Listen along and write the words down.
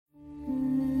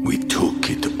We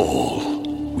took it all.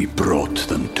 We brought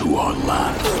them to our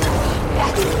land.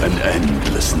 An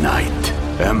endless night,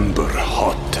 ember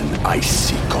hot and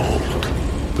icy cold.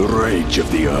 The rage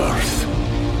of the earth.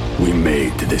 We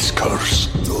made this curse.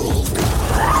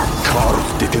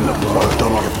 Carved it in the blood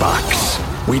on our backs.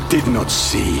 We did not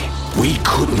see. We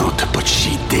could not, but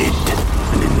she did.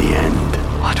 And in the end...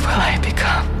 What will I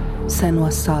become?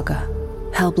 Senua's Saga.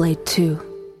 Hellblade 2.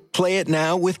 Play it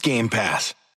now with Game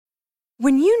Pass.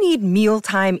 When you need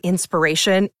mealtime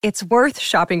inspiration, it's worth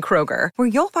shopping Kroger, where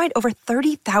you'll find over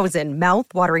 30,000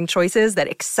 mouth-watering choices that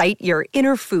excite your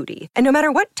inner foodie. And no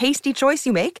matter what tasty choice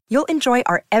you make, you'll enjoy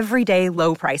our everyday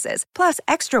low prices, plus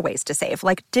extra ways to save,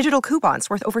 like digital coupons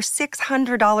worth over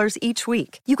 $600 each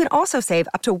week. You can also save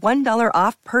up to $1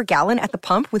 off per gallon at the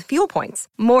pump with fuel points.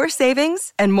 More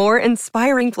savings and more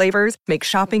inspiring flavors make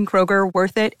shopping Kroger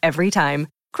worth it every time.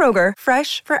 Kroger,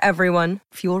 fresh for everyone.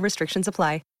 Fuel restrictions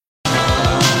apply.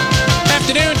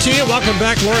 Afternoon to you. Welcome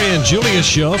back, Lori and Julia's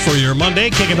show for your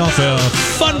Monday, kicking off a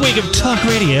fun week of talk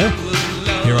radio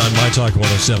here on My Talk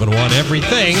 107.1.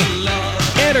 Everything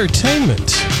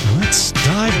entertainment. Let's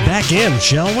dive back in,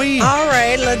 shall we? All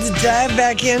right, let's dive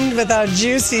back in with our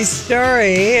juicy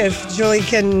story. If Julie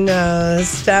can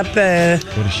stop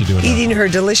What is she doing eating her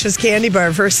delicious candy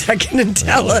bar for a second and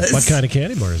tell us. What kind of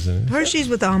candy bar is it? Hershey's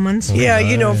with almonds. Yeah,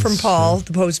 nice. You know, from Paul,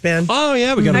 the postman. Oh,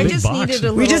 yeah, we got a I big just box. needed a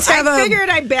little. We just have I figured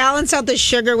I'd balance out the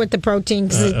sugar with the protein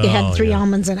because it had 3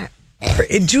 almonds in it.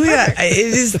 Julia, it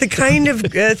is the kind of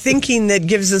thinking that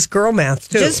gives us girl math,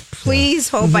 too. Just please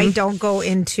hope I don't go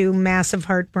into massive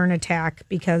heartburn attack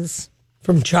because...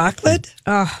 From chocolate?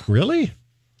 Really?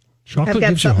 Chocolate I've got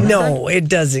gives you something. heartburn? No, it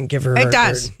doesn't give her It heartburn.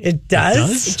 does. It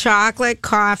does? Chocolate,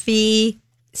 coffee,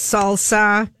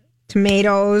 salsa,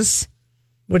 tomatoes.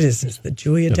 What is this, the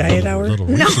Julia Diet Hour? Little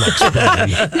reflux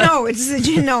problem. No,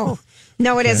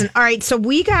 it isn't. All right, so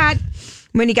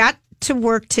when he got to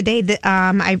work today,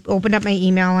 I opened up my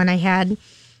email and I had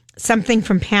something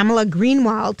from Pamela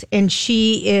Greenwald, and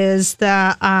she is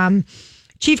the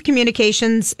Chief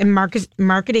Communications and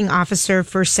Marketing Officer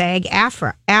for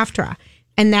SAG-AFTRA.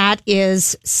 And that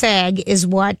is, SAG is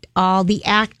what all the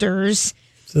actors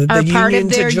are part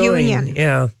of their union.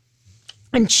 Yeah.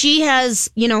 And she has,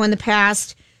 in the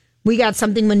past, we got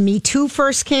something when Me Too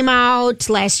first came out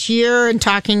last year and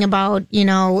talking about,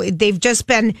 they've just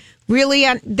been really,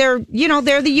 they're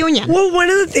the union. Well, one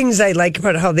of the things I like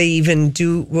about how they even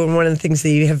do, one of the things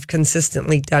they have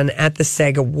consistently done at the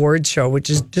SAG Award show, which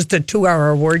is just a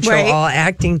 2-hour award show, all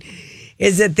acting,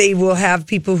 is that they will have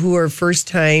people who are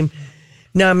first-time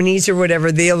nominees or whatever,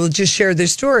 they'll just share their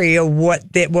story of what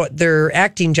their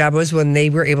acting job was when they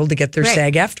were able to get their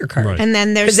SAG-AFTRA card. Right. And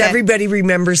then there's because everybody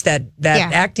remembers that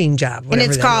acting job. And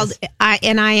it's called I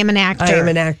Am an Actor. I Am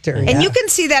an Actor. And you can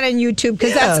see that on YouTube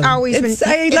because that's always been.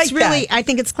 I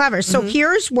think it's clever. So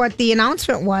here's what the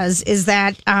announcement was: is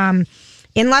that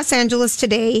in Los Angeles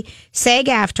today,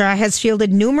 SAG-AFTRA has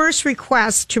fielded numerous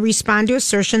requests to respond to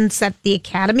assertions that the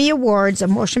Academy Awards of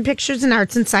Motion Pictures and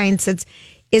Arts and Sciences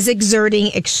is exerting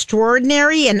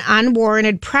extraordinary and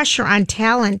unwarranted pressure on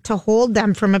talent to hold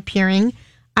them from appearing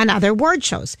on other award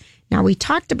shows. Now, we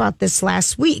talked about this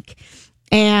last week,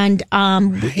 and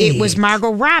it was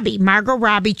Margot Robbie. Margot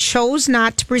Robbie chose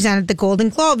not to present at the Golden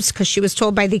Globes because she was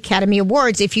told by the Academy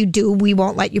Awards, if you do, we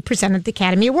won't let you present at the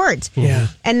Academy Awards. Yeah.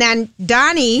 And then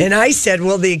Donnie... And I said,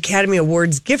 well, the Academy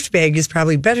Awards gift bag is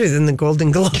probably better than the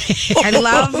Golden Globe. we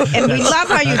love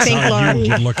how you think, Lori.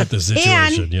 You look at the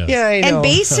situation, yes. Yeah, I know. And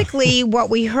basically what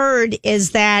we heard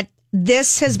is that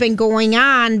this has been going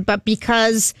on, but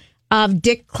because of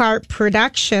Dick Clark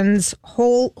Productions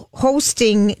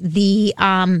hosting the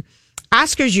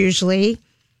Oscars usually,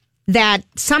 that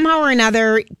somehow or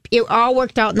another, it all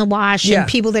worked out in the wash and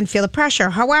people didn't feel the pressure.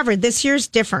 However, this year's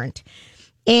different.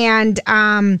 And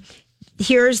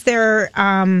here's their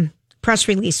press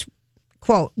release.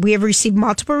 Quote, we have received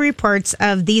multiple reports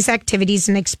of these activities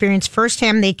and experienced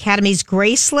firsthand the Academy's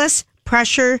graceless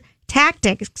pressure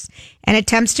tactics and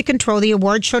attempts to control the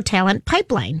award show talent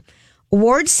pipeline.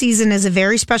 Awards season is a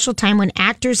very special time when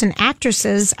actors and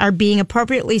actresses are being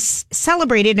appropriately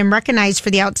celebrated and recognized for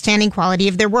the outstanding quality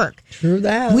of their work. True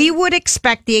that. We would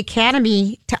expect the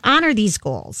Academy to honor these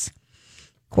goals.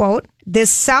 Quote,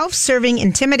 this self-serving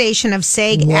intimidation of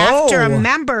SAG-AFTRA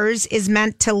members is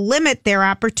meant to limit their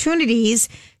opportunities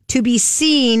to be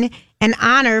seen and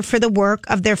honored for the work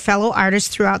of their fellow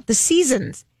artists throughout the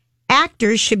seasons.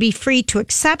 Actors should be free to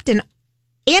accept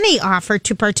any offer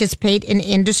to participate in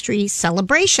industry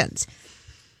celebrations.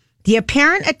 The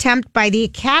apparent attempt by the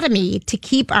Academy to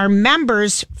keep our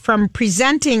members from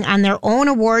presenting on their own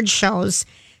award shows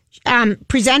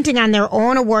presenting on their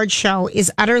own award show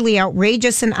is utterly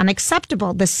outrageous and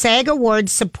unacceptable. The SAG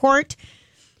Awards support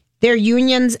their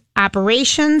union's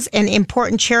operations and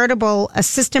important charitable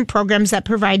assistant programs that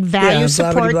provide value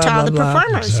support to all the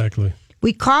performers. Exactly.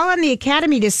 We call on the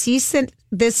Academy to cease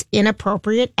this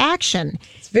inappropriate action.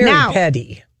 It's very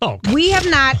petty. Oh, we have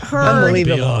not heard,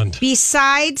 beyond.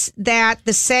 besides that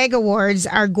the SAG Awards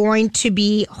are going to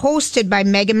be hosted by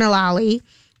Megan Mullally,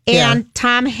 and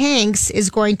Tom Hanks is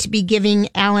going to be giving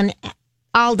Alan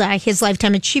Alda his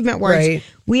Lifetime Achievement Awards. Right.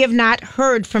 We have not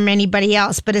heard from anybody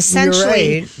else, but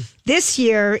essentially this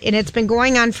year, and it's been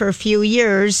going on for a few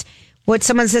years, what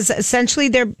someone says, essentially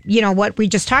they're, what we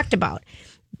just talked about.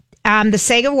 The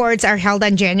SAG Awards are held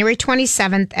on January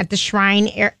 27th at the Shrine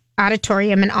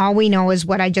Auditorium, and all we know is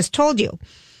what I just told you.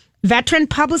 Veteran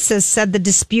publicists said the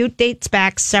dispute dates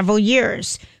back several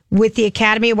years, with the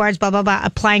Academy Awards, blah, blah, blah,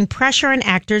 applying pressure on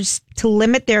actors to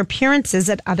limit their appearances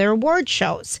at other award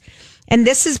shows. And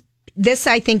this,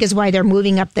 I think, is why they're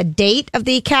moving up the date of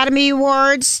the Academy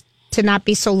Awards to not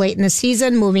be so late in the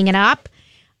season, moving it up.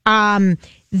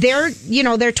 They're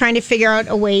trying to figure out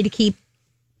a way to keep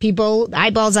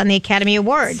eyeballs on the Academy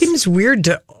Awards. Seems weird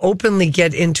to openly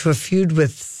get into a feud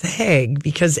with SAG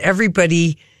because everyone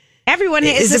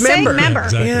is a SAG member. Yeah,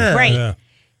 exactly. Right. Yeah.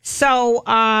 So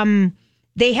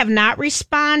they have not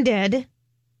responded.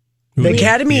 The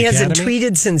Academy hasn't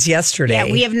tweeted since yesterday.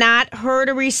 Yeah, we have not heard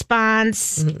a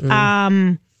response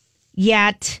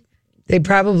yet. They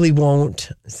probably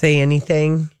won't say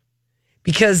anything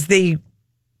because they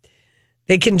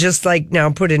can just now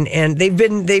put an end. They've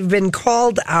been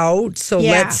called out, so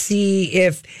let's see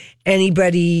if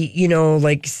anybody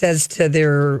says to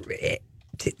their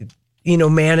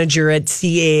manager at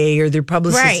CAA or their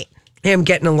publicist, right. I'm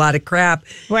getting a lot of crap,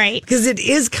 right? Because it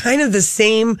is kind of the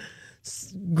same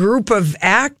group of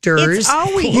actors. It's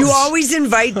always. You always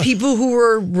invite people who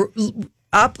were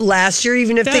up last year,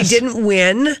 even if they didn't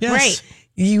win. Yes. Right.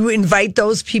 You invite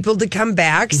those people to come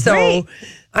back. So, right.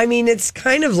 I mean, it's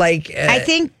kind of like... I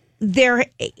think they're...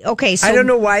 Okay, so... I don't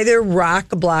know why they're rock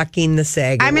blocking the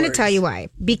SAG I'm going to Awards. tell you why.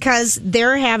 Because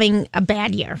they're having a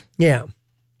bad year. Yeah.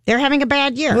 They're having a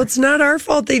bad year. Well, it's not our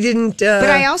fault they didn't... But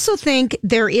I also think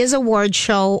there is award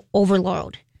show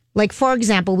overload. Like, for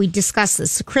example, we discussed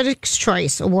this, the Critics'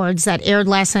 Choice Awards that aired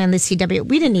last night on the CW.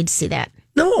 We didn't need to see that.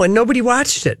 No, and nobody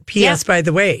watched it. P.S., by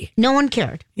the way. No one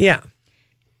cared. Yeah.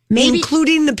 Maybe,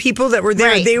 including the people that were there.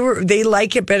 Right. They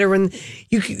like it better when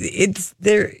it's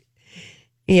there.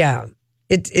 Yeah.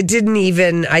 It didn't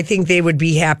even, I think they would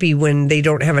be happy when they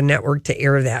don't have a network to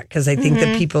air that. Cause I think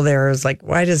the people there is like,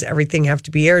 why does everything have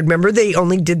to be aired? Remember they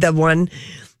only did the one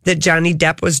that Johnny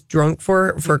Depp was drunk for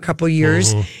a couple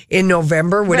years in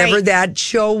November, whatever that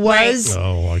show was. Right.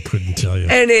 Oh, I couldn't tell you.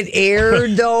 And it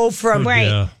aired though from,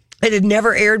 Yeah. It had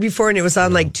never aired before, and it was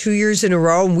on 2 years in a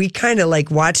row. And we kind of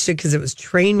watched it because it was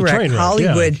Trainwreck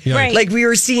Hollywood. Yeah. Right. Like we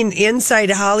were seeing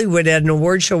inside Hollywood at an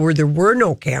award show where there were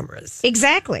no cameras.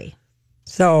 Exactly.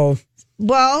 So,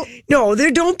 well, no,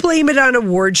 don't blame it on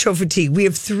award show fatigue. We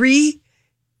have 3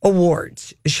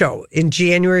 awards show in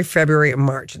January, February, and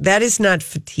March. That is not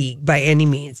fatigue by any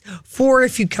means. 4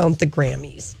 if you count the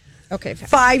Grammys. okay.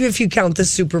 5 if you count the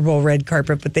Super Bowl red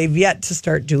carpet, but they've yet to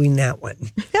start doing that one.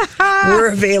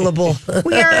 We're available.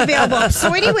 We are available.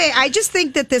 So anyway, I just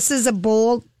think that this is a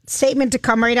bold statement to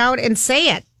come right out and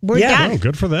say it. We're done. Oh,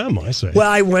 good for them, I say. Well,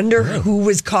 I wonder who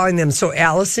was calling them. So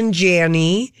Allison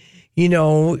Janney,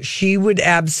 she would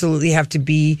absolutely have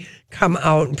to come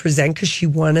out and present because she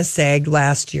won a SAG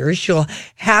last year. She'll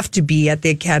have to be at the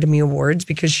Academy Awards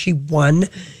because she won.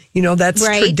 That's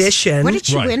tradition. What did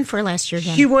she win for last year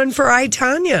again? She won for I,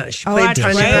 Tonya. She played that's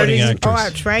Tonya right. Harding. Oh,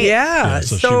 that's right. Yeah.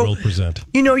 So she will present.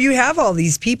 You have all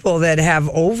these people that have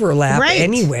overlap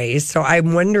anyway. So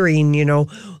I'm wondering,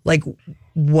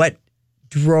 what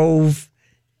drove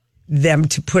them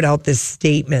to put out this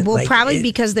statement. Well, probably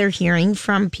because they're hearing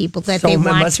from people that they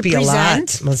want to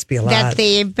present. Must be a lot. That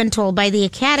they've been told by the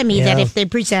Academy that if they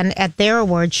present at their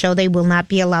award show, they will not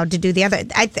be allowed to do the other.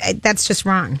 That's just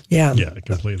wrong. Yeah. Yeah,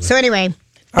 completely. So anyway,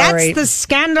 that's the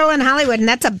scandal in Hollywood, and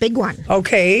that's a big one.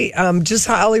 Okay. Just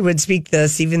Hollywood speak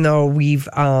this, even though we've,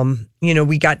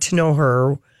 we got to know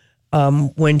her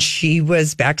when she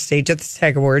was backstage at the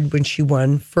SAG Award when she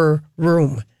won for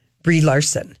Room, Brie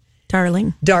Larson.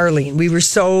 Darling. We were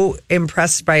so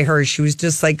impressed by her. She was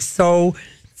just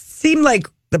seemed like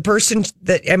the person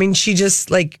that, she just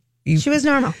she was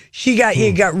normal. You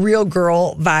got real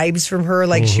girl vibes from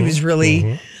her. She was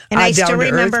really, and I still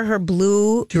remember her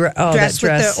blue dress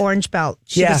with the orange belt.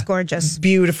 She was gorgeous.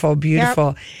 Beautiful.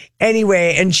 Yep.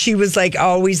 Anyway, and she was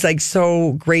always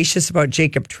so gracious about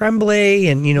Jacob Tremblay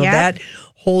and, that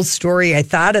whole story. I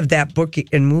thought of that book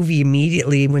and movie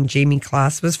immediately when Jamie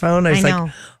Kloss was found. I was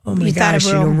like, oh my gosh,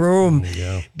 in a room.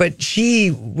 Yeah. But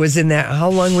she was in that. How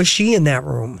long was she in that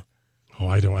room? Oh,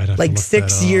 I'd have like to look 6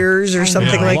 that up. years or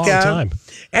something Yeah, a like long that. time.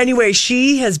 Anyway,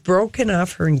 she has broken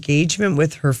off her engagement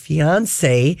with her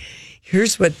fiance.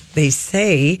 Here's what they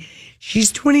say.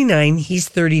 She's 29. He's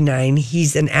 39.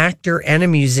 He's an actor and a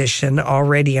musician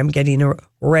already. I'm getting a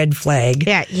red flag.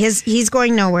 Yeah, he's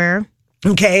going nowhere.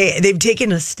 Okay, they've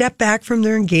taken a step back from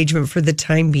their engagement for the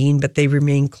time being, but they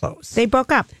remain close. They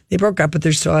broke up. They broke up, but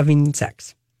they're still having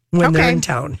sex when they're in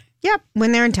town. Yep,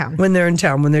 when they're in town. When they're in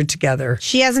town, when they're together.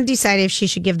 She hasn't decided if she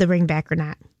should give the ring back or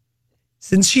not.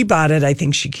 Since she bought it, I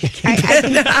think she can keep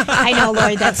it. I know,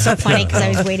 Lori, that's so funny because I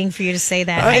was waiting for you to say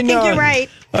that. I think know you're it. right.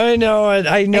 I know it.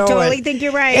 I know I totally it. think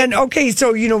you're right. And okay,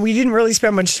 so, we didn't really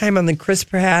spend much time on the Chris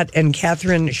Pratt and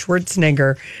Katherine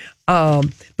Schwarzenegger.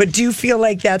 But do you feel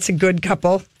like that's a good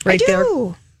couple right there? I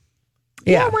do.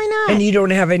 Yeah, why not? And you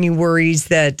don't have any worries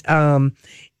that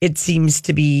it seems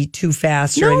to be too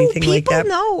fast or anything like that?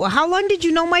 No, how long did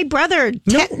you know my brother?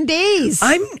 10 days.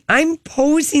 I'm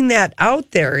posing that out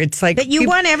there. It's like that you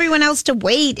want everyone else to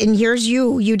wait, and here's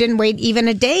you. You didn't wait even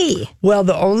a day. Well,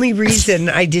 the only reason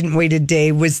I didn't wait a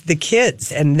day was the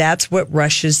kids, and that's what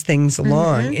rushes things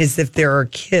along, is if there are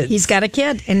kids. He's got a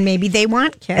kid, and maybe they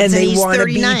want kids, and they he's want to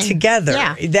 39. be together.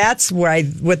 Yeah. That's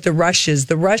what the rush is.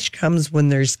 The rush comes when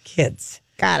there's kids.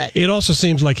 Got it. It also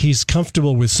seems like he's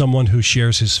comfortable with someone who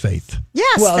shares his faith.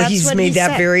 Yes, well, that's he's what made he that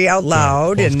said. very out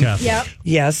loud, Both and Catholic.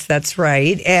 yes, that's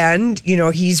right. And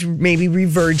he's maybe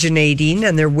revirginating,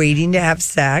 and they're waiting to have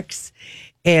sex,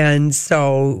 and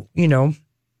so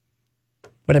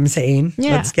what I'm saying.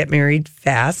 Yeah. Let's get married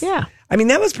fast. Yeah. I mean,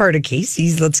 that was part of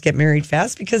Casey's Let's Get Married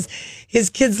Fast because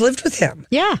his kids lived with him.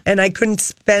 Yeah. And I couldn't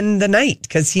spend the night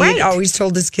because he had Right. always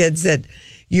told his kids that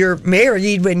you're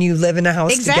married when you live in a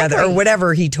house Exactly. together, or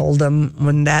whatever he told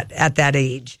them at that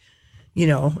age,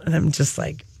 and I'm just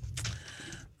like,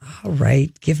 all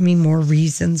right, give me more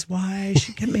reasons why I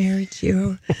should get married to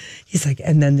you. He's like,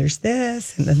 and then there's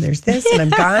this, and then there's this, and I'm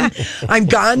gone. I'm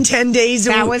gone 10 days.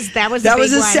 That was a big a one.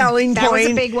 selling That was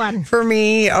point. a big one. For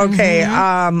me. Okay.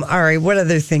 All right. What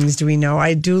other things do we know?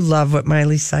 I do love what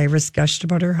Miley Cyrus gushed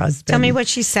about her husband. Tell me what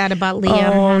she said about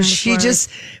Liam. Oh, she just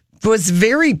was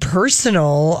very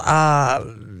personal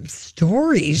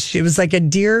stories. She was like a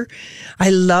dear.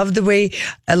 I love the way,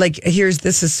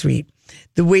 this is sweet.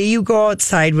 The way you go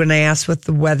outside when I ask what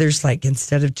the weather's like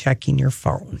instead of checking your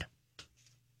phone.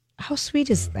 How sweet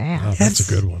is that? Oh, that's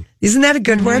a good one. Isn't that a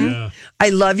good one? Yeah. I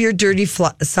love your dirty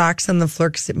socks on the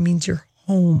floor because it means you're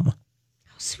home.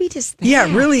 How sweet is that?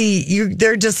 Yeah, really.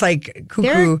 They're just like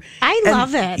cuckoo. I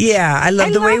love it. Yeah, I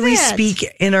love the way we it. speak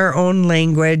in our own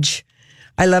language.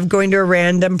 I love going to a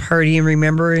random party and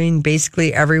remembering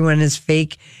basically everyone is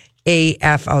fake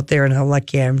AF out there and how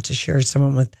lucky I am to share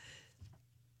someone with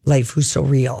life who's so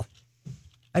real.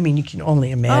 I mean, you can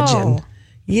only imagine. Oh.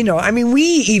 We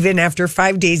even after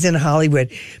 5 days in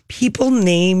Hollywood, people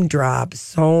name drop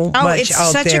so much it's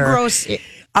out such there a gross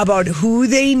about who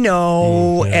they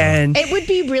know, and it would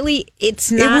be really.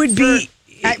 It's not. it would be.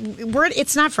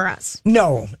 It's not for us.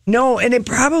 No, and it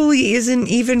probably isn't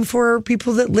even for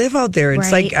people that live out there.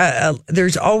 It's Right. like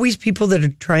there's always people that are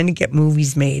trying to get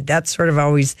movies made. That's sort of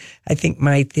always, I think,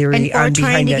 my theory Or on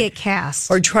trying behind to it. get cast.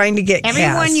 Or trying to get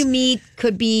Everyone cast. you meet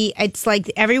could be. It's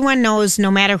like everyone knows. No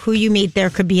matter who you meet,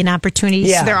 there could be an opportunity.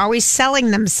 Yeah. So they're always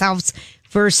selling themselves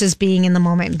versus being in the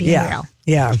moment and being real.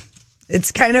 Yeah.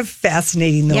 It's kind of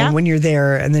fascinating though Yeah. when you're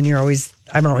there, and then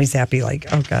I'm always happy. Like,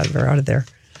 oh God, we're out of there.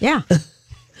 Yeah.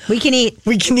 We can eat.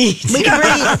 We can eat. We can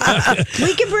breathe.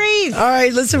 We can breathe. All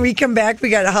right, listen. We come back.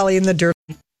 We got Holly in the dirt.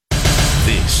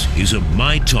 This is a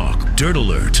My Talk Dirt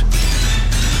Alert.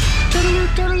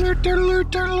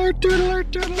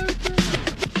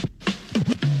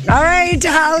 All right,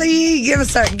 Holly, give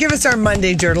us our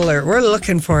Monday dirt alert. We're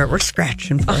looking for it. We're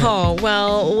scratching for it. Oh,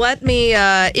 well, let me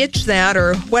itch that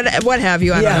or what have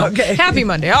you. I don't know. Okay. Happy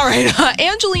Monday. All right.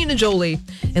 Angelina Jolie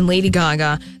and Lady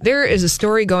Gaga. There is a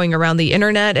story going around the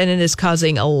internet, and it is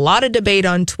causing a lot of debate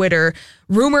on Twitter.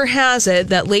 Rumor has it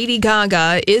that Lady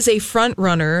Gaga is a front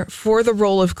runner for the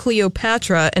role of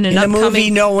Cleopatra in an In a upcoming movie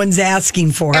no one's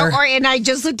asking for. And I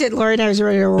just looked at Laura and I was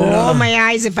ready to roll my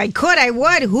eyes. If I could, I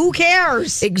would. Who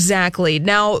cares? Exactly.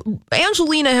 Now,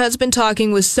 Angelina has been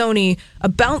talking with Sony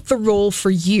about the role for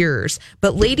years,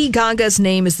 but Lady Gaga's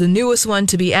name is the newest one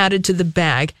to be added to the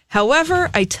bag. However,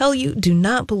 I tell you, do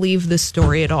not believe this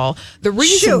story at all. The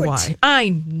reason Shoot. why, I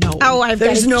know. Oh, I've got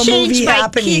There's to no change movie my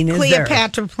happening, is there?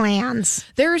 Cleopatra plans.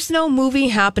 There is no movie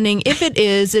happening. If it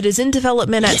is in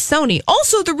development at Sony.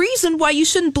 Also, the reason why you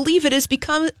shouldn't believe it is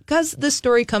because this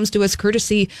story comes to us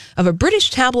courtesy of a British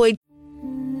tabloid.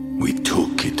 We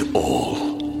took it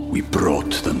all. We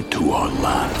brought them to our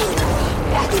land.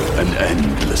 An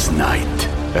endless night,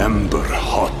 ember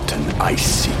hot and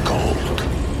icy cold.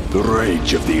 The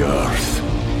rage of the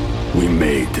earth. We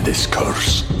made this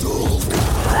curse.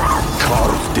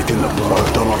 Carved it in the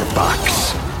blood on our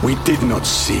backs. We did not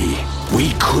see.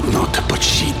 We could not, but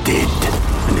she did.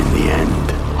 And in the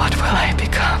end, What will I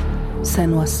become?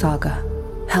 Senua's Saga.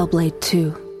 Hellblade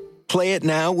 2. Play it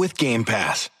now with Game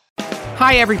Pass.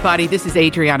 Hi, everybody. This is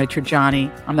Adriana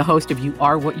Trajani. I'm the host of You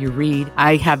Are What You Read.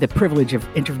 I have the privilege of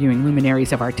interviewing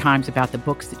luminaries of our times about the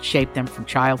books that shaped them from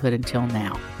childhood until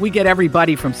now. We get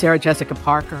everybody from Sarah Jessica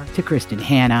Parker to Kristen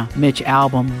Hanna, Mitch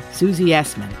Albom, Susie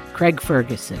Essman, Craig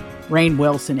Ferguson, Rainn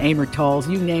Wilson, Amor Tolls,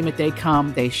 you name it, they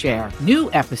come, they share.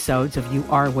 New episodes of You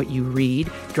Are What You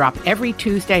Read drop every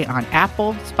Tuesday on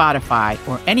Apple, Spotify,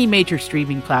 or any major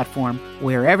streaming platform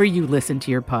wherever you listen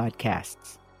to your podcasts.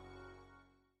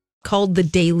 Called The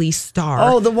Daily Star.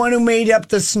 Oh, the one who made up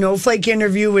the snowflake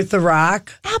interview with The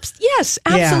Rock? Yes,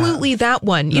 absolutely that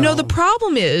one. You know, the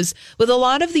problem is with a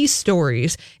lot of these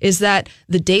stories is that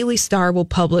the Daily Star will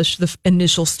publish the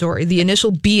initial story, the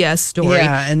initial BS story.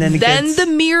 Yeah, and then the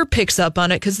Mirror picks up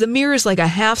on it because the Mirror is like a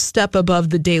half step above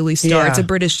the Daily Star. Yeah. It's a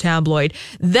British tabloid.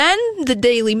 Then the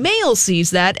Daily Mail sees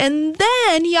that, and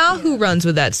then Yahoo runs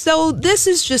with that. So this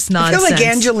is just nonsense. I feel like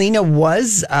Angelina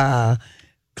was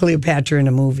Cleopatra in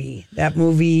a movie. That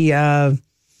movie.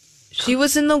 She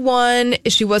was in the one.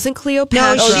 She wasn't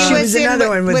Cleopatra. No, she was in another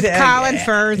one with Colin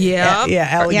Firth. Yeah.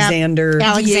 Alexander. Yep.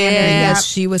 Alexander. Yes, Yep.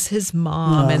 she was his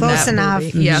mom. In Close that enough.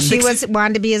 movie. Yeah, She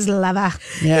wanted to be his lover.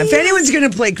 Yeah, if anyone's going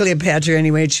to play Cleopatra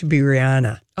anyway, it should be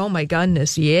Rihanna. Oh my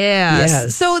goodness,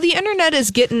 yes. So the internet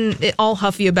is getting all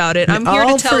huffy about it. I'm here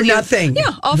all to tell for you. nothing.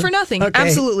 Yeah, all for nothing. Okay.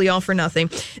 Absolutely all for nothing.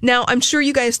 Now, I'm sure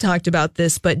you guys talked about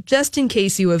this, but just in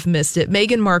case you have missed it,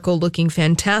 Meghan Markle looking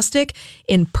fantastic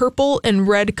in purple and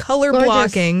red color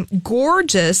blocking.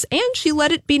 Gorgeous. And she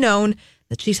let it be known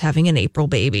that she's having an April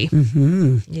baby.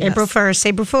 Mm-hmm. Yes. April 1st,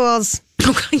 April Fools.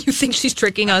 You think she's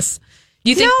tricking us?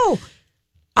 You think? No.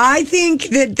 I think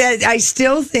that I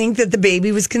still think that the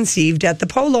baby was conceived at the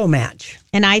polo match.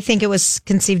 And I think it was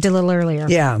conceived a little earlier.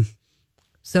 Yeah.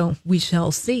 So we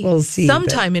shall see. We'll see.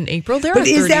 Sometime in April. There are But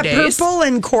 30 is that days. purple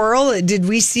and coral? Did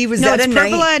we see? Was No, that it's a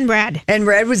purple night? and red. And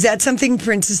red, was that something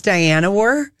Princess Diana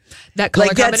wore? That color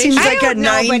Like that combination? seems like I a don't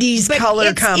know, 90s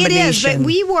color combination. It is, but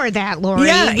we wore that, Lori.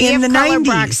 Yeah, we in have the color 90s.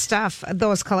 block stuff,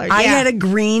 those colors. I yeah. had a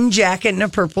green jacket and a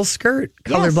purple skirt,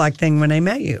 color Yes. block thing when I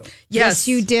met you. Yes,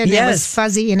 you did. It was Yes.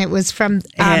 fuzzy, and it was from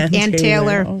Ann Ann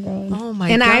Taylor. Oh my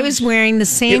And gosh. I was wearing the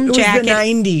same It was jacket. the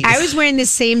 90s. I was wearing the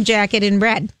same jacket in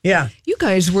red. Yeah. You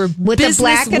guys were With the business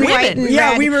black and women. white and Yeah,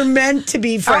 red. we were meant to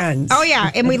be friends. Oh,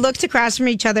 yeah. And we looked across from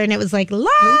each other, and it was like, love.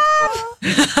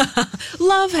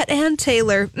 Love at Ann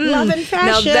Taylor. Love and Now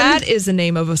fashion. that is the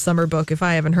name of a summer book if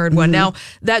I haven't heard one. Now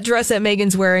that dress that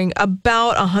Megan's wearing,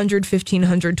 about $115,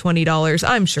 $120.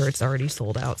 I'm sure it's already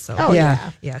sold out. So Oh,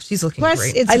 yeah. yeah, she's looking Plus,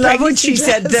 great. it's I a love what pregnancy she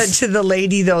said dress. to the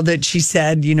lady, though, that she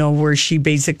said, you know, where she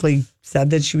basically said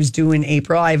that she was due in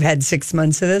April. I've had 6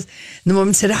 months of this. And the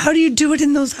woman said, how do you do it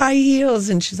in those high heels?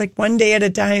 And she's like, one day at a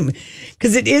time.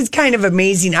 Because it is kind of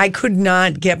amazing. I could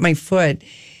not get my foot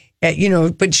at, you know,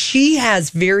 but she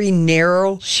has very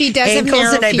narrow She does have ankles.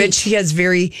 narrow And I bet feet. she has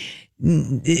very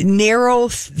narrow,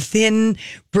 thin,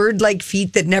 bird-like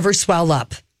feet that never swell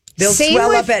up. They'll Same swell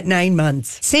with- up at 9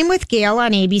 months. Same with Gail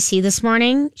on ABC this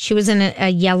morning. She was in a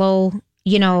yellow,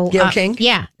 you know. Gail King?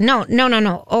 Yeah. No.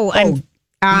 Oh,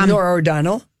 Nora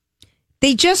O'Donnell.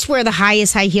 they just wear the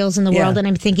highest high heels in the Yeah. world. And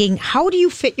I'm thinking, how do you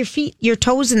fit your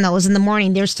toes in those in the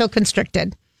morning? They're still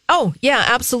constricted. Oh yeah,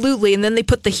 absolutely. And then they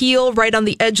put the heel right on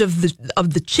the edge of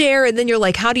the chair, and then you're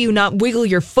like, how do you not wiggle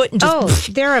your foot and just?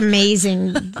 Oh, they're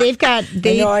amazing. They've got.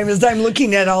 I'm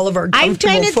looking at all of our I'm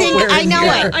trying to think. footwear I in know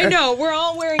here. it. I know. We're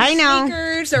all wearing I know.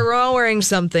 sneakers or we're all wearing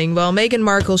something. Well, Meghan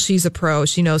Markle, she's a pro.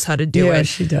 She knows how to do Yeah, it.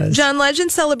 she does. John Legend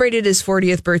celebrated his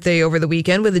 40th birthday over the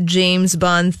weekend with a James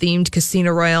Bond themed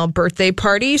Casino Royale birthday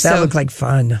party. That looked like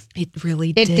fun. It really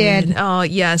It did. did. Oh,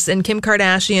 yes. And Kim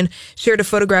Kardashian shared a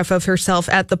photograph of herself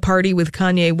at the party with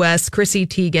Kanye West, Chrissy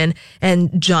Teigen,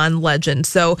 and John Legend.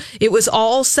 So it was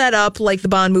all set up like the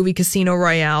Bond movie Casino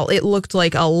Royale. It looked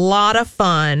like a lot of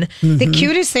fun. The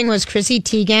cutest thing was Chrissy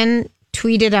Teigen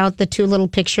tweeted out the two little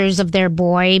pictures of their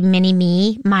boy, Mini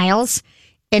Me, Miles.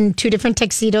 in 2 different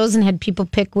tuxedos and had people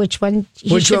pick which one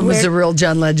Which one was wear. the real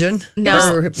John Legend?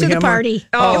 No. Or To the party. It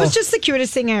Oh. was just the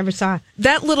cutest thing I ever saw.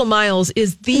 That little Miles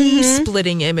is the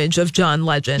splitting image of John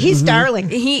Legend. He's darling.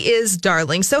 He is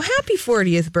darling. So happy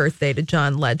 40th birthday to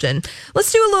John Legend.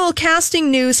 Let's do a little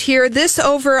casting news here. This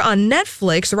over on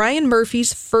Netflix, Ryan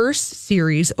Murphy's first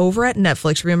series over at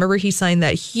Netflix. Remember, he signed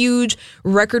that huge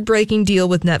record-breaking deal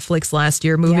with Netflix last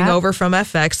year, moving over from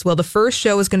FX. Well, the first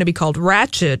show is going to be called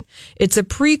Ratched. It's a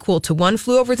prequel to One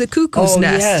Flew Over the Cuckoo's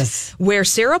Nest, where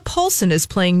Sarah Paulson is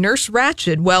playing Nurse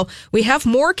Ratched. Well, we have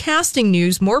more casting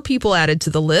news, more people added to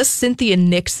the list. Cynthia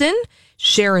Nixon,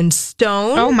 Sharon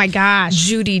Stone. Oh my gosh.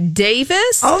 Judy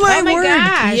Davis. Oh my word.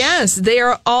 gosh. Yes, they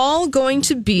are all going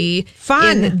to be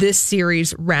Fun. in this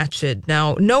series, Ratched.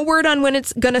 Now, no word on when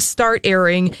it's going to start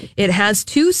airing. It has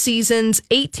 2 seasons,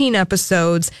 18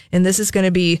 episodes, and this is going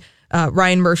to be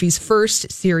Ryan Murphy's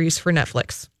first series for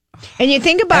Netflix. And you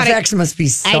think about FX it. must be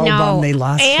so I know. bummed they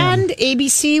lost and him.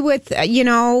 ABC with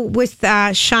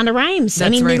Shonda Rhimes.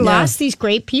 That's they right. lost these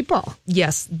great people.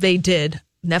 Yes, they did.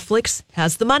 Netflix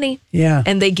has the money. Yeah.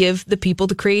 And they give the people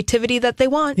the creativity that they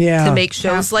want to make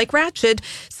shows like Ratched.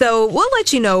 So we'll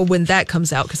let you know when that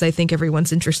comes out because I think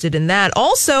everyone's interested in that.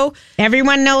 Also,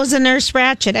 everyone knows a Nurse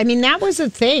Ratched. I mean, that was a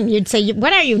thing. You'd say,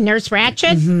 "What are you, Nurse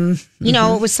Ratched?" You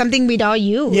know, it was something we'd all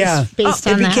use. Yeah. Based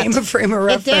on it that. became a frame of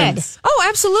reference. It did. Oh,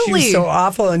 absolutely. She was so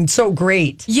awful and so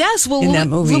great. Yes, well, in that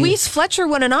movie. Louise Fletcher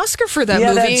won an Oscar for that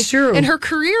Yeah, movie. that's true. In her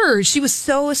career, she was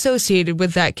so associated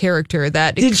with that character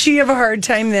that Did she have a hard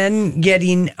time then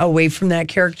getting away from that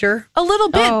character? a little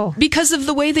bit because of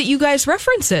the way that you guys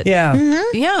reference it. Yeah.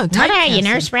 Yeah. What are you, typecasting.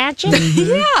 Nurse Ratched?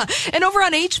 Yeah. And over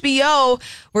on HBO,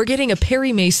 we're getting a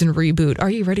Perry Mason reboot. Are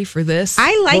you ready for this?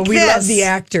 I like Well, we this. love the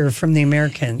actor from The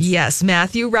Americans. Yes,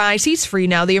 Matthew Rice. He's free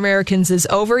now. The Americans is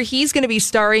over. He's going to be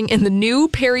starring in the new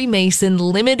Perry Mason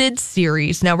limited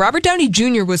series. Now, Robert Downey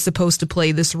Jr. was supposed to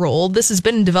play this role. This has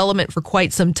been in development for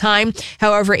quite some time.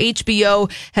 However, HBO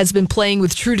has been playing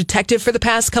with True Detective for the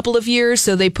past couple of years,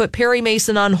 so they put Perry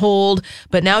Mason on hold.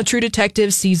 But now True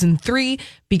Detective Season 3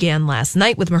 began last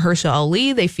night with Mahershala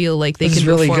Ali. They feel like they This can is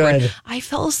move really forward. good. I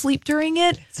fell asleep during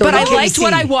it, So but did I liked Casey.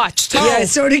 what I watched. Yeah,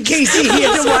 so did Casey. He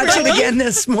had to watch it again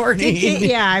this morning.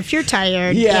 Yeah, if you're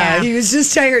tired. Yeah, he was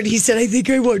just tired. He said, I think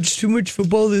I watched too much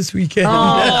football this weekend.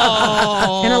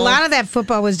 And a lot of that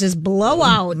football was just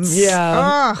blowouts.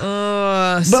 Yeah.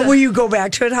 Oh. But will you go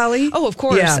back to it, Holly? Oh, of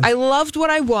course. Yeah. I loved what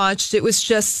I watched. It was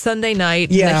just Sunday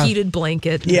night in Yeah. a heated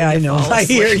blanket. Yeah, I and you know. fall I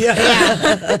hear asleep.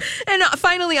 you. And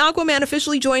finally, Aquaman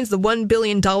officially joins the $1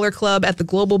 billion club at the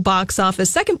global box office.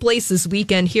 Second place this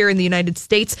weekend here in the United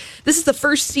States. This is the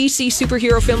first DC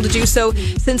superhero film to do so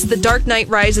since The Dark Knight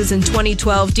Rises in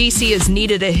 2012. DC has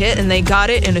needed a hit, and they got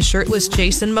it in a shirtless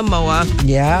Jason Momoa.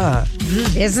 Yeah.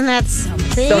 Isn't that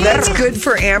something? So that's good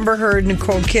for Amber Heard,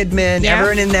 Nicole Kidman, Yep.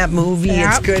 everyone in that movie. Yep.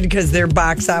 It's good because their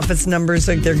box office numbers,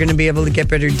 like they're going to be able to get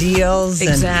better deals. And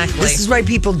Exactly. this is why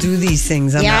people do these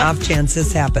things on Yep. the off chance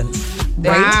this happens.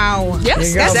 Wow. Yes, There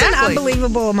you go. That's an exactly.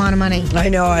 unbelievable amount of money. I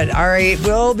know it. All right.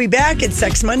 We'll be back at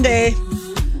Sex Monday.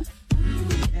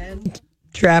 And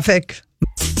traffic.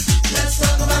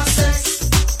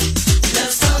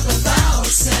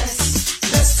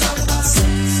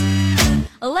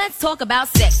 Let's talk about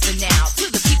sex for now.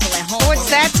 To the people at home. Oh, it's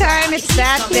that time. It's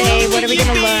that day. What are we going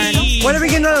to learn? What are we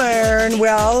going to learn?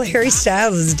 Well, Harry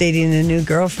Styles is dating a new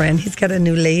girlfriend. He's got a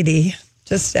new lady.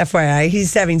 Just FYI,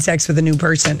 he's having sex with a new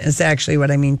person is actually what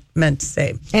I meant to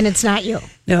say. And it's not you.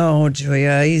 No,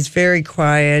 Julia, he's very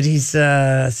quiet. He's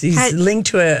linked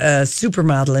to a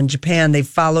supermodel in Japan. They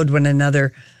followed one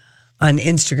another on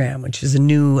Instagram, which is a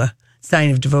new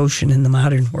sign of devotion in the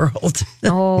modern world.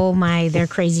 Oh, my. They're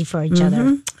crazy for each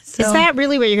other. So- Is that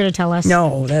really what you're going to tell us?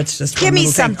 No, that's just Give one me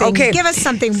little thing. something. Okay, Give us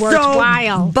something So,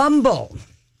 worthwhile. Bumble.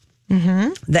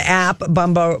 The app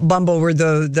Bumble, where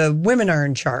the women are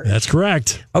in charge. That's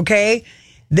correct. Okay,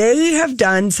 they have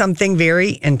done something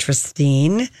very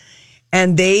interesting,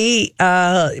 and they.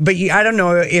 I don't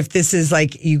know if this is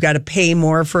like you got to pay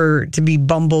more to be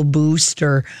Bumble Boost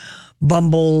or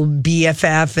Bumble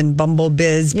BFF and Bumble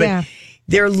Biz, but Yeah.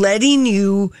 they're letting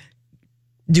you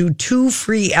do 2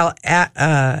 free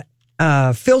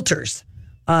filters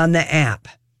on the app.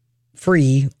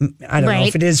 Free. I don't know Right.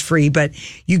 if it is free, but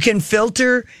you can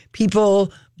filter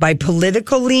people by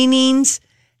political leanings,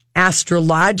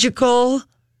 astrological,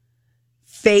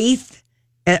 faith,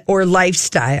 or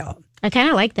lifestyle. I kind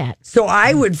of like that. So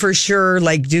I would for sure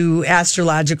like do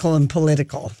astrological and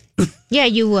political. Yeah,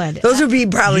 you would. Those would be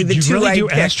probably the you two really I'd do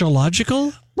pick.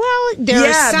 astrological? Well, there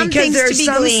are some because things there's to be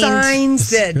some gleaned. signs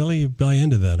that Really buy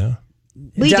into that, huh?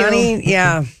 We do. Donnie,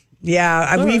 yeah.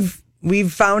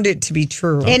 we've found it to be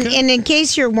true. And in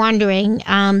case you're wondering,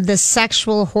 the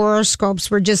sexual horoscopes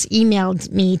were just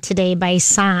emailed me today by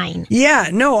sign. Yeah,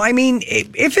 no, I mean,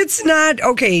 if it's not,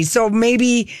 okay, so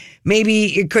maybe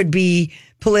it could be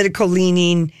political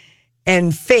leaning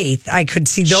and faith. I could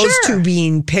see those two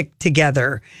being picked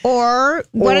together. Or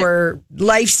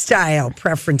lifestyle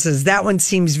preferences. That one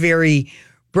seems very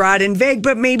broad and vague,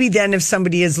 but maybe then if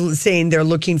somebody is saying they're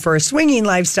looking for a swinging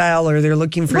lifestyle or they're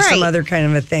looking for some other kind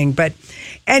of a thing. But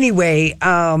anyway,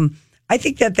 I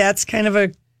think that's kind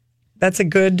of that's a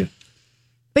good...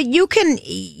 But you can,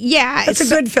 it's a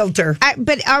good filter.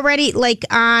 But already, like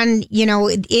on,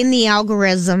 in the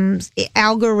algorithms,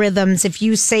 if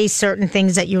you say certain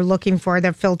things that you're looking for,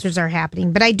 the filters are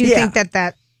happening. But I do think that's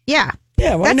why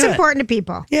not? important to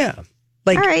people. Yeah.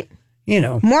 Like, all right.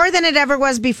 More than it ever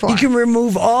was before. You can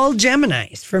remove all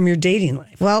Geminis from your dating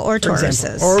life. Well, or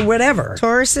Tauruses. Example, or whatever.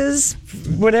 Tauruses.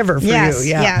 Whatever for you.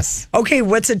 Yeah. Yes. Okay,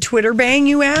 what's a Twitter bang,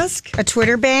 you ask? A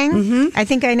Twitter bang? Mm-hmm. I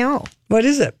think I know. What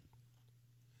is it?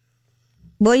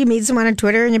 Well, you meet someone on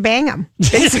Twitter and you bang them.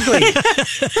 Basically.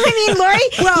 I mean, Lori,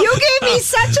 you gave me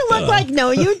such a look like,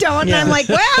 no, you don't. And I'm like,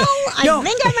 well, I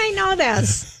think I might know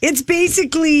this. It's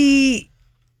basically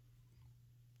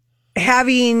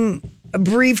having a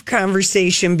brief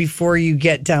conversation before you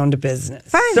get down to business.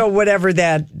 Fine. So whatever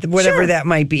that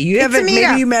might be.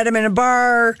 Maybe you met him in a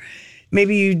bar.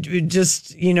 Maybe you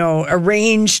just,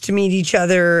 arrange to meet each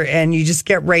other and you just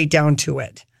get right down to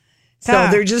it. So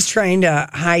they're just trying to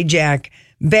hijack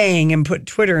bang and put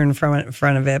Twitter in front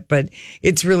of it, but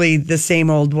it's really the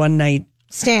same old one night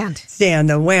stand,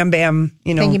 the wham bam,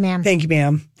 Thank you, ma'am. Thank you,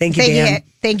 ma'am. Thank you, Dan.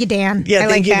 Thank you, Dan. Yeah,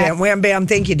 thank you, that. Dan. Wham bam,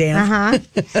 thank you, Dan.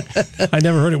 I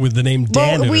never heard it with the name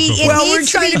Dan in it before. We're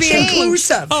trying to be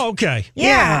inclusive. Oh, okay.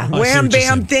 Yeah. Wham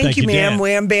bam, thank you, ma'am. Dan.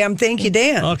 Wham bam, thank you,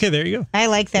 Dan. Okay, there you go. I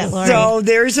like that, Lori. So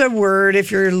there's a word if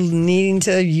you're needing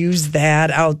to use that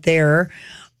out there.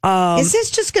 Is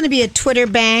this just going to be a Twitter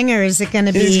bang, or is it going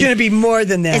to be? It's going to be more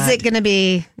than that. Is it going to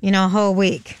be, a whole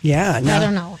week? Yeah, no. I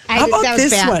don't know. How about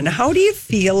this one? How do you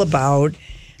feel about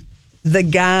the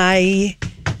guy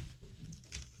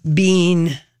being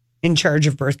in charge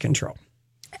of birth control?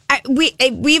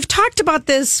 We've talked about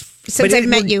this since I've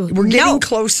met you. We're getting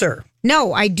closer.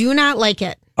 No, I do not like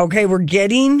it. Okay, we're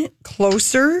getting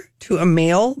closer to a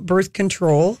male birth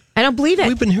control. I don't believe it.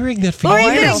 We've been hearing that for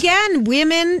years. But again,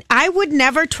 women, I would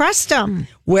never trust them.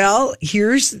 Well,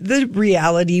 here's the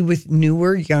reality with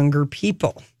newer, younger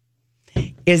people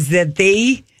is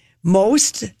that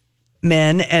most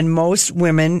men and most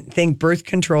women think birth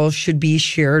control should be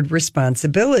shared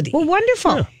responsibility. Well,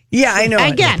 wonderful. Yeah, I know.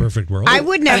 Again, perfect world. I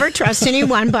would never trust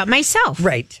anyone but myself.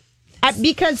 Right.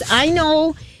 Because I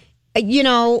know,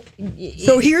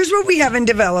 So here's what we have in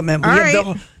development. We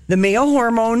have the male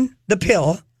hormone, the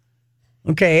pill.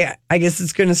 Okay, I guess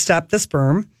it's going to stop the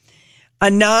sperm.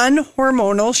 A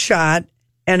non-hormonal shot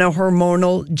and a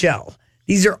hormonal gel.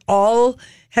 These are all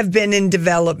have been in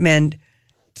development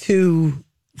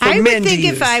I would think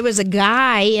if I was a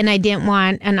guy and I didn't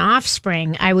want an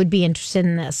offspring, I would be interested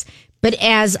in this. But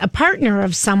as a partner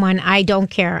of someone, I don't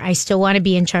care. I still want to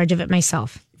be in charge of it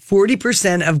myself.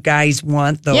 40% of guys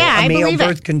want a male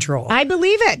birth control. I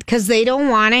believe it because they don't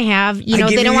want to have, they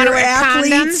don't want to wear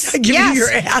condoms. I give you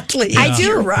your athletes. I do.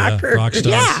 Your rocker. Rock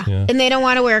stars. Yeah. And they don't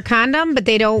want to wear a condom, but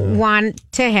they don't want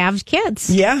to have kids.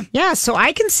 Yeah. Yeah. So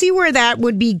I can see where that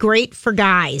would be great for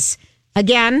guys.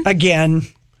 Again.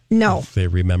 No. If they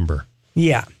remember.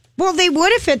 Yeah. Well, they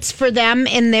would if it's for them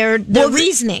and their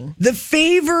reasoning.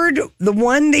 The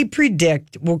one they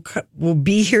predict will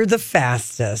be here the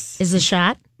fastest. Is the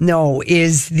shot? No,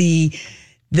 is the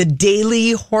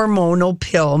daily hormonal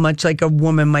pill, much like a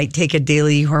woman might take a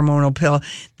daily hormonal pill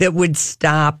that would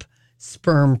stop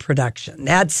sperm production.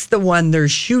 That's the one they're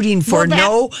shooting for.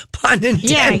 No pun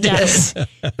intended. Yeah,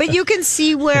 but you can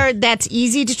see where that's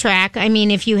easy to track. I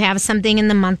mean, if you have something in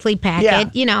the monthly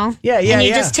packet, and you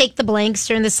just take the blanks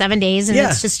during the 7 days, and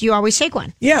it's just you always take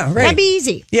one. Yeah, right. That'd be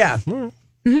easy. Yeah. Mm-hmm.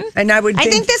 And I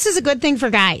think this is a good thing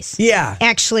for guys. Yeah.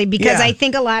 Actually, because I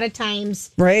think a lot of times,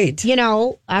 right.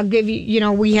 I'll give you,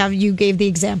 you gave the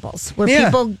examples where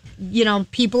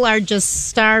people are just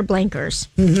star blankers.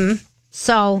 Mm-hmm.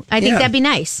 So I think that'd be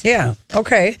nice. Yeah.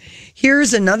 Okay.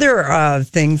 Here's another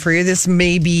thing for you. This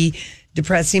may be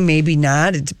depressing, maybe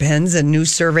not. It depends. A new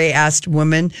survey asked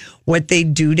women what they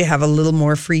do to have a little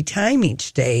more free time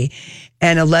each day.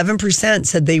 And 11%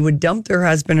 said they would dump their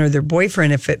husband or their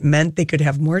boyfriend if it meant they could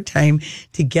have more time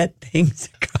to get things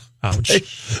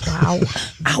Ouch. Wow.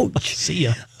 Ouch. See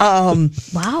ya.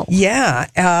 Wow.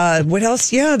 Yeah. What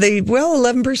else? Yeah.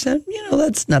 11%.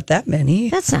 That's not that many.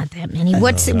 That's not that many.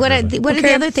 What are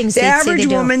the other things? The they'd say average to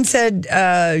do? woman said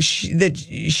that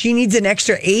she needs an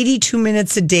extra 82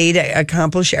 minutes a day to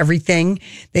accomplish everything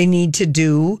they need to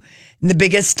do. And the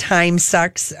biggest time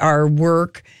sucks are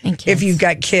work. And kids. If you've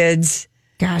got kids.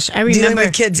 Gosh, I Dealing remember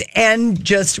with kids and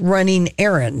just running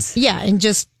errands. Yeah, and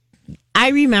I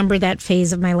remember that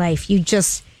phase of my life. You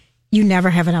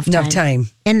never have enough time.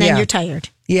 And then you're tired.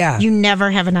 Yeah. You never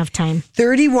have enough time.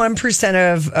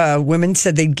 31% of women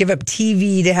said they'd give up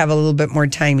TV to have a little bit more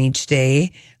time each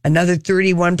day. Another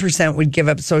 31% would give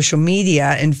up social media,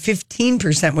 and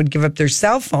 15% would give up their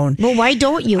cell phone. Well, why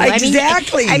don't you?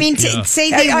 Exactly. Say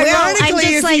they will. I'm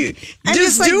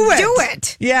just like, do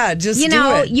it. Yeah, just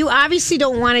do it. You obviously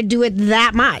don't want to do it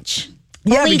that much.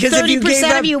 Yeah, only because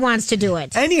 30% of you wants to do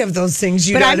it. Any of those things,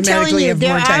 you'd but I'm telling automatically you, have more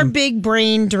there time. are big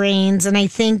brain drains, and I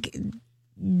think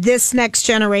this next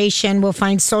generation will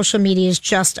find social media is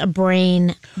just a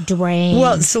brain drain.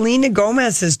 Well, Selena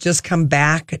Gomez has just come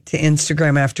back to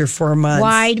Instagram after 4 months.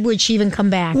 Why would she even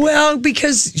come back? Well,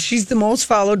 because she's the most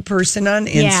followed person on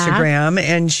Instagram,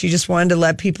 and she just wanted to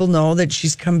let people know that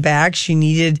she's come back. She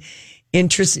needed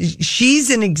interest. She's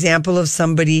an example of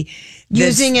somebody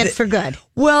using it for good.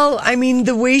 Well, I mean,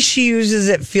 the way she uses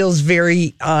it feels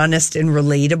very honest and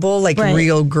relatable, like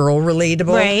real girl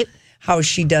relatable. Right. How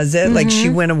she does it. Like she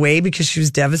went away because she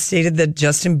was devastated that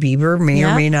Justin Bieber may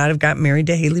or may not have got married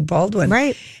to Hailey Baldwin.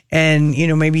 Right. And,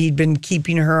 maybe he'd been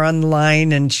keeping her on the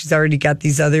line, and she's already got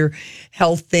these other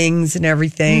health things and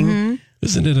everything.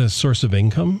 Isn't it a source of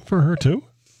income for her too?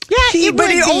 Yeah,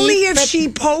 only if she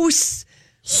posts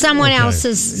someone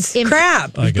else's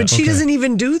crap. But she doesn't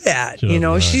even do that.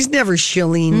 She's never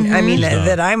shilling. I mean,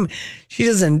 she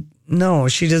doesn't. No,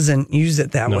 she doesn't use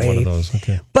it that way. One of those.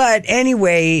 Okay. But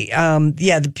anyway,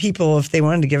 the people, if they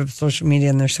wanted to give up social media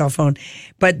and their cell phone,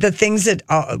 but the things that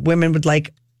women would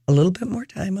like a little bit more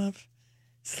time of: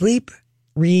 sleep,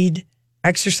 read,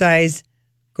 exercise,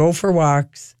 go for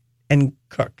walks, and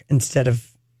cook instead of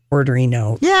ordering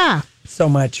out. Yeah. So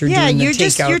much. Or doing the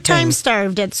takeout you're time thing.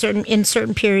 starved in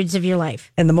certain periods of your life.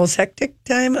 And the most hectic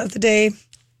time of the day?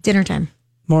 Dinner time.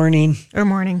 Morning.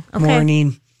 Okay.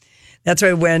 Morning. That's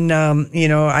why when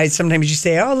I sometimes you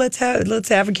say, "Oh, let's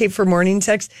advocate for morning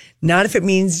sex," not if it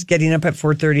means getting up at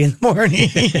 4:30 in the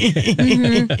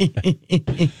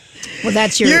morning. Well,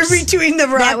 that's yours. You're between the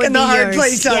rock and the hard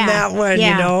place on that one.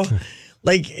 Yeah.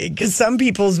 Like because some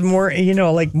people's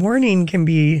like morning can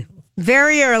be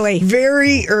very early.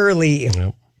 Very early.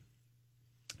 Yep.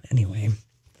 Anyway,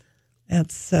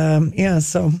 that's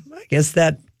So I guess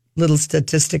that little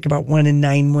statistic about 1 in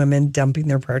 9 women dumping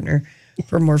their partner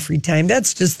for more free time.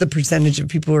 That's just the percentage of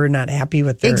people who are not happy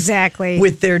with their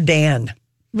with their Dan.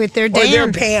 With their Dan. Or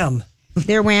their Pam.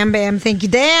 Their wham bam. Thank you,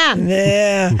 Dan.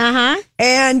 Yeah.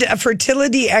 And a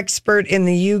fertility expert in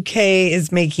the UK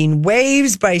is making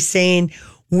waves by saying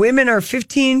women are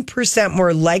 15%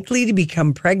 more likely to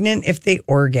become pregnant if they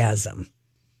orgasm.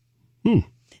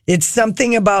 It's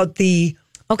something about the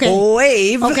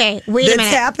wave that's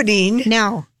happening.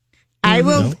 No.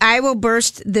 I will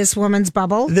burst this woman's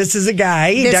bubble. This is a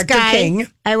guy, Dr. King.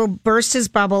 I will burst his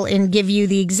bubble and give you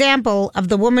the example of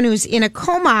the woman who's in a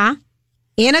coma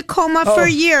for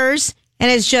years and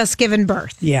has just given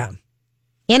birth. Yeah.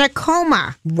 In a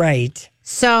coma. Right.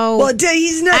 So well,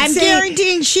 he's not I'm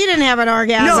guaranteeing she didn't have an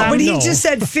orgasm. No, but he just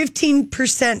said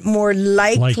 15% more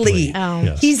likely. Oh.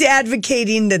 Yes. He's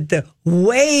advocating that the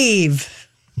wave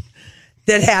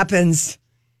that happens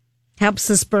helps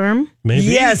the sperm. Maybe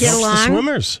yes. Helps the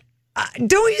swimmers.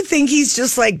 Don't you think he's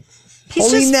just like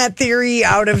pulling that theory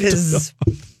out of his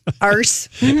arse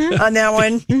on that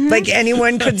one? Like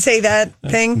anyone could say that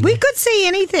thing? We could say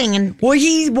anything. And well,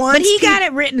 he wants but he got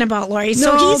it written about Lori,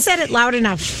 so he said it loud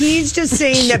enough. He's just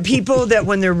saying that people that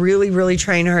when they're really, really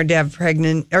trying hard to have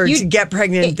to get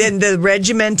pregnant, then the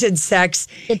regimented sex,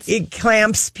 it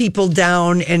clamps people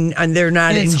down and they're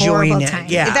not enjoying it. Time.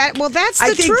 Yeah. That's the truth.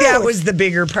 I think that was the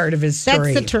bigger part of his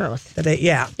story. That's the truth.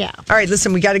 Yeah. Yeah. All right,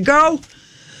 listen, we got to go.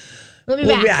 We'll be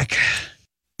back.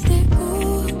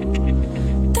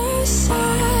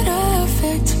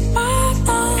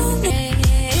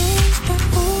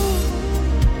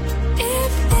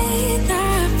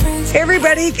 Hey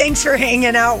everybody, thanks for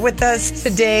hanging out with us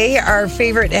today. Our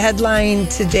favorite headline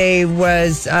today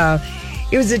was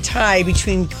It was a tie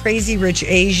between Crazy Rich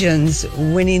Asians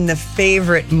winning the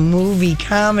favorite movie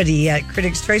comedy at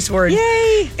Critics' Choice Awards.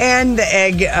 Yay! And the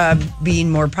egg being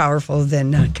more powerful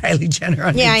than Kylie Jenner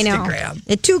on Instagram.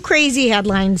 I know. 2 crazy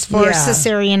headlines for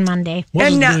Cesarean Monday.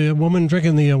 Wasn't the woman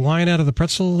drinking the wine out of the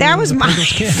pretzel? That was mine.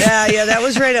 Yeah, that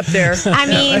was right up there. I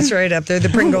mean, that's right up there. The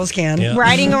Pringles can. Yeah.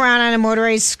 Riding around on a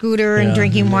motorized scooter and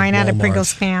drinking wine out of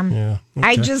Pringles can. Yeah.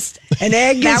 I just... An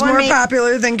egg is more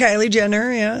popular than Kylie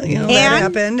Jenner. Yeah, that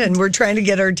happened. And we're trying to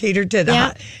get our tater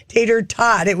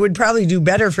tot. It would probably do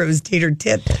better if it was tater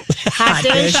tit hot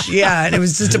dish. Yeah, and it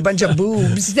was just a bunch of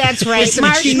boobs. That's right.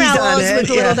 Marshmallows with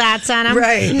little dots on them.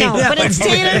 Right. No, but it's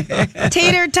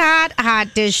tater tot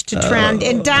hot dish to trend.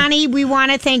 And Donnie, we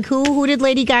want to thank who? Who did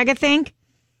Lady Gaga thank?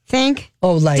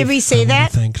 Oh, Life. Did we say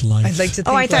that? Thank Life. I'd like to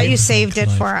thank I thought you saved it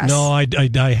for us. No, I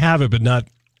have it, but not...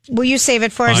 Will you save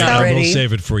it for us, though? I will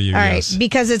save it for you, All right,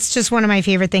 because it's just one of my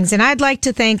favorite things. And I'd like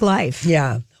to thank Life.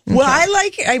 Yeah. Well,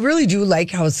 I really do like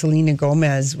how Selena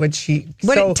Gomez,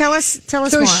 tell us more.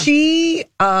 So she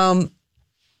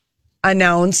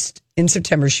announced in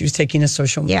September she was taking a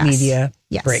social media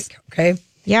break. Okay.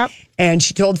 Yep. And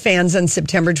she told fans on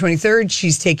September 23rd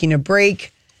she's taking a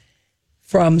break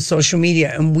from social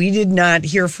media. And we did not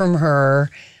hear from her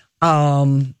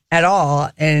at all.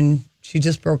 And she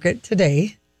just broke it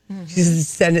today. She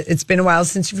said, it's been a while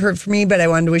since you've heard from me, but I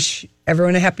wanted to wish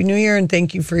everyone a happy new year and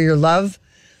thank you for your love.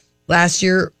 Last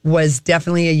year was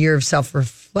definitely a year of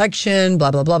self-reflection,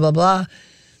 blah, blah, blah, blah, blah.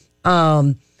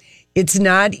 It's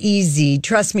not easy.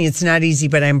 Trust me, it's not easy,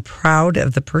 but I'm proud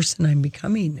of the person I'm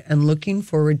becoming and looking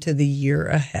forward to the year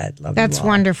ahead. Love That's you all.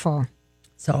 wonderful.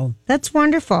 So that's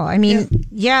wonderful. I mean,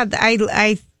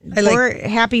 we're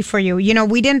happy for you. You know,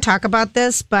 we didn't talk about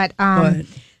this, but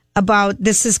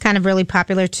this is kind of really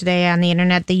popular today on the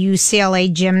internet, the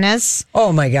UCLA gymnast.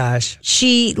 Oh my gosh.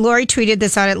 Lori tweeted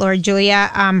this out at Lori Julia.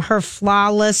 Her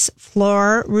flawless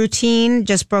floor routine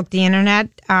just broke the internet.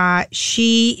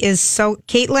 Caitlin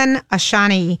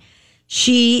Ashani.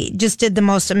 She just did the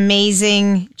most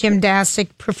amazing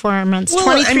gymnastic performance.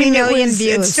 23 million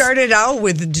views. It started out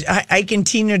with Ike and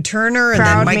Tina Turner, and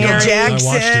then Michael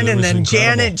Jackson, and then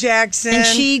Janet Jackson. And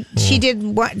she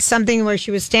did something where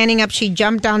she was standing up, she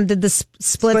jumped down, did the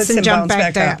splits and jumped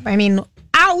back up. I mean,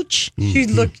 ouch.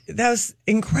 That was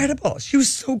incredible. She was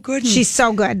so good. She's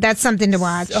so good. That's something to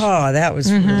watch. Oh, that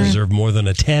was really deserved more than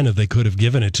a 10 if they could have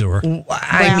given it to her.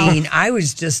 I mean, I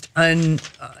was just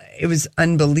it was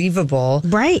unbelievable.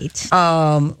 Right.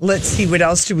 Let's see, what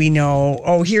else do we know?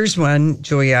 Oh, here's one,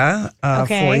 Julia,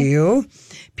 for you.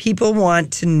 People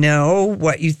want to know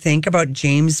what you think about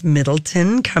James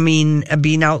Middleton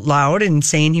being out loud and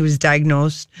saying he was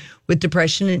diagnosed with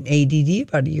depression and ADD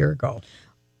about a year ago.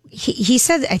 He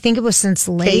said, I think it was since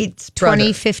late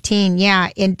 2015,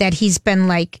 that he's been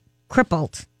like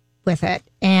crippled with it.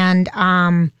 And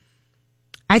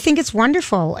I think it's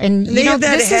wonderful. And they have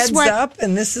that heads up,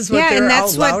 and this is what they're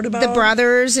out loud about. The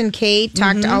brothers and Kate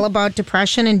talked all about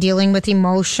depression and dealing with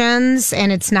emotions,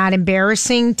 and it's not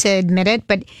embarrassing to admit it,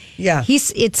 but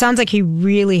it sounds like he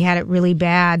really had it really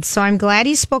bad. So I'm glad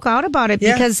he spoke out about it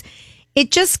because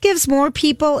it just gives more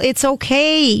people, it's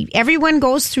okay. Everyone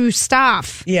goes through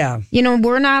stuff. Yeah. You know,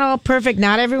 we're not all perfect.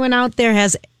 Not everyone out there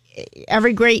has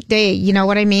every great day. You know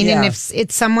what I mean? Yeah. And if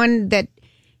it's someone that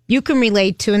you can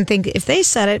relate to and think, if they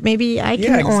said it, maybe I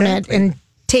can own it and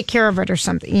take care of it or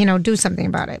something, do something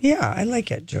about it. Yeah, I like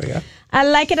it, Julia. I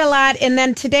like it a lot. And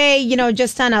then today,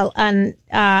 just about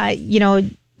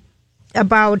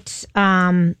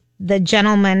the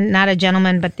gentleman, not a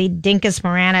gentleman, but the Dinkus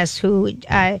Moranis, who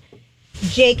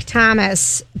Jake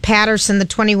Thomas Patterson, the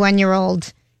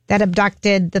 21-year-old that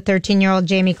abducted the 13-year-old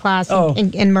Jamie Klaas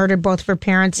and murdered both of her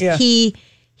parents. Yeah.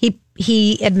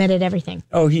 He admitted everything.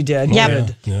 Oh, he did?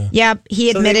 Yep. Yep. He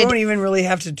admitted. So they don't even really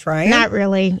have to try it? Not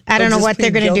really. I don't know what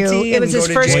they're going to do. It was his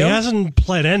first. Well, he hasn't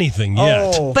pled anything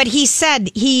yet. But he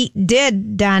said he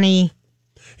did, Donnie.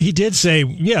 He did say,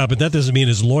 but that doesn't mean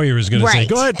his lawyer is going to say,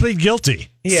 go ahead, plead guilty.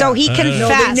 Yeah. So he confessed. No,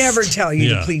 they never tell you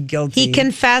to plead guilty. He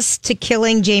confessed to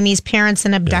killing Jamie's parents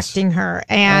and abducting her.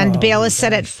 And bail is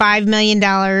set at $5 million.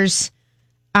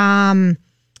 And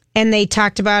they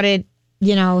talked about it.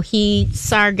 He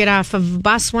saw her get off of a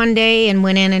bus one day and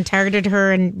went in and targeted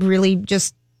her and really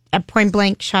just at point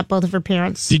blank shot both of her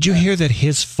parents. Did you hear that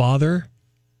his father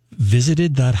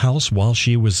visited that house while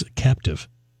she was captive?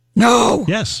 No.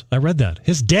 Yes, I read that.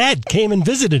 His dad came and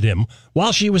visited him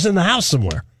while she was in the house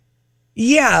somewhere.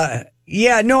 Yeah.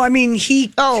 Yeah. No, I mean, he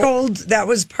told that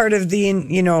was part of the,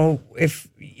 if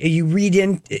you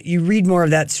read more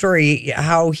of that story,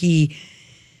 how he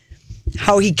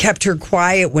how he kept her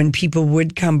quiet when people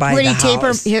would come by Would the he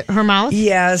house. tape her mouth?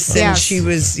 Yes, and she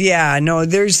was. Yeah, no,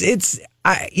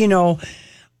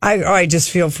 I just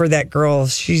feel for that girl.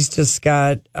 She's just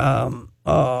got.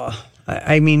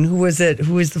 I mean, who was it?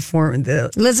 Who was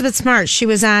the Elizabeth Smart. She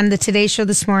was on the Today Show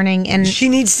this morning, and she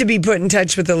needs to be put in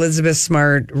touch with Elizabeth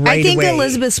Smart right away. I think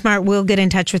Elizabeth Smart will get in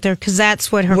touch with her because that's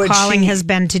what her calling has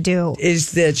been to do.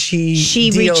 Is that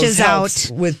she reaches out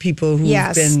with people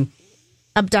who've been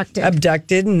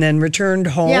abducted and then returned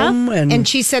home. Yeah. And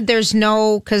she said there's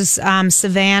no, because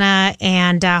Savannah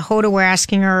and Hoda were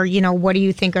asking her, what do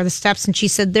you think are the steps? And she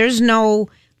said there's no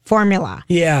formula.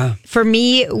 Yeah. For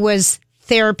me, it was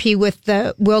therapy with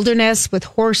the wilderness, with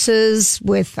horses,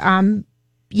 with,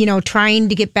 trying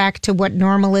to get back to what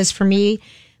normal is for me,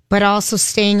 but also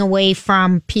staying away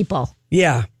from people.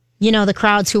 Yeah. The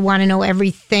crowds who want to know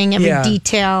everything, every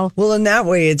detail. Well, in that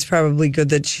way, it's probably good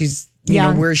that she's,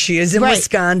 where she is in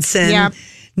Wisconsin,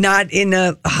 not in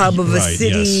a hub of a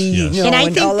city. Yes. And I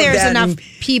think there's enough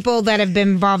people that have been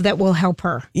involved that will help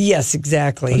her. Yes,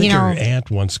 exactly. I think her aunt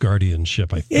wants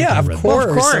guardianship. I think of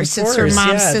course. It's her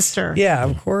mom's sister. Yeah,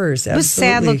 of course. It was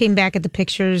sad looking back at the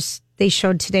pictures they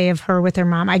showed today of her with her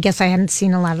mom. I guess I hadn't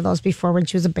seen a lot of those before when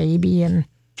she was a baby. And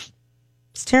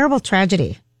it's a terrible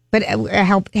tragedy, but a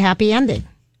happy ending.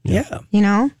 Yeah.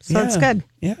 So it's good.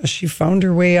 Yeah, she found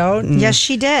her way out. And yes,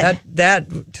 she did.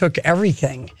 That took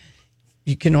everything.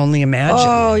 You can only imagine.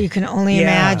 Oh, you can only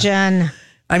imagine.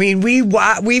 I mean, we've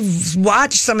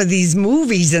watched some of these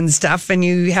movies and stuff, and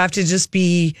you have to just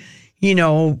be, you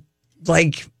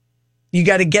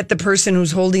got to get the person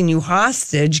who's holding you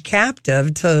hostage,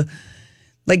 captive, to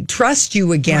trust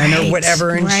you again or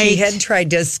whatever. And she had tried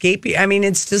to escape. I mean,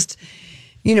 it's just,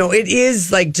 it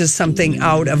is just something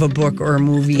out of a book or a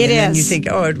movie. It is. Then you think,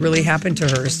 oh, it really happened to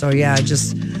her. So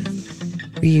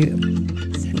we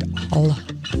send all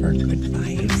our good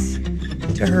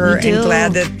vibes to her, and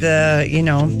glad that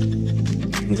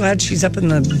I'm glad she's up in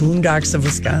the boondocks of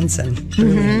Wisconsin,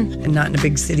 and not in a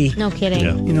big city. No kidding.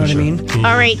 Yeah, you know what I mean?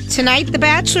 All right, tonight The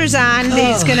Bachelor's on.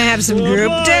 He's going to have some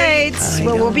group dates.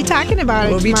 We'll be talking about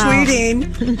it. We'll be tweeting.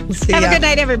 Have a good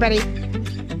night, everybody.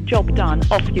 Job done.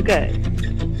 Off you go.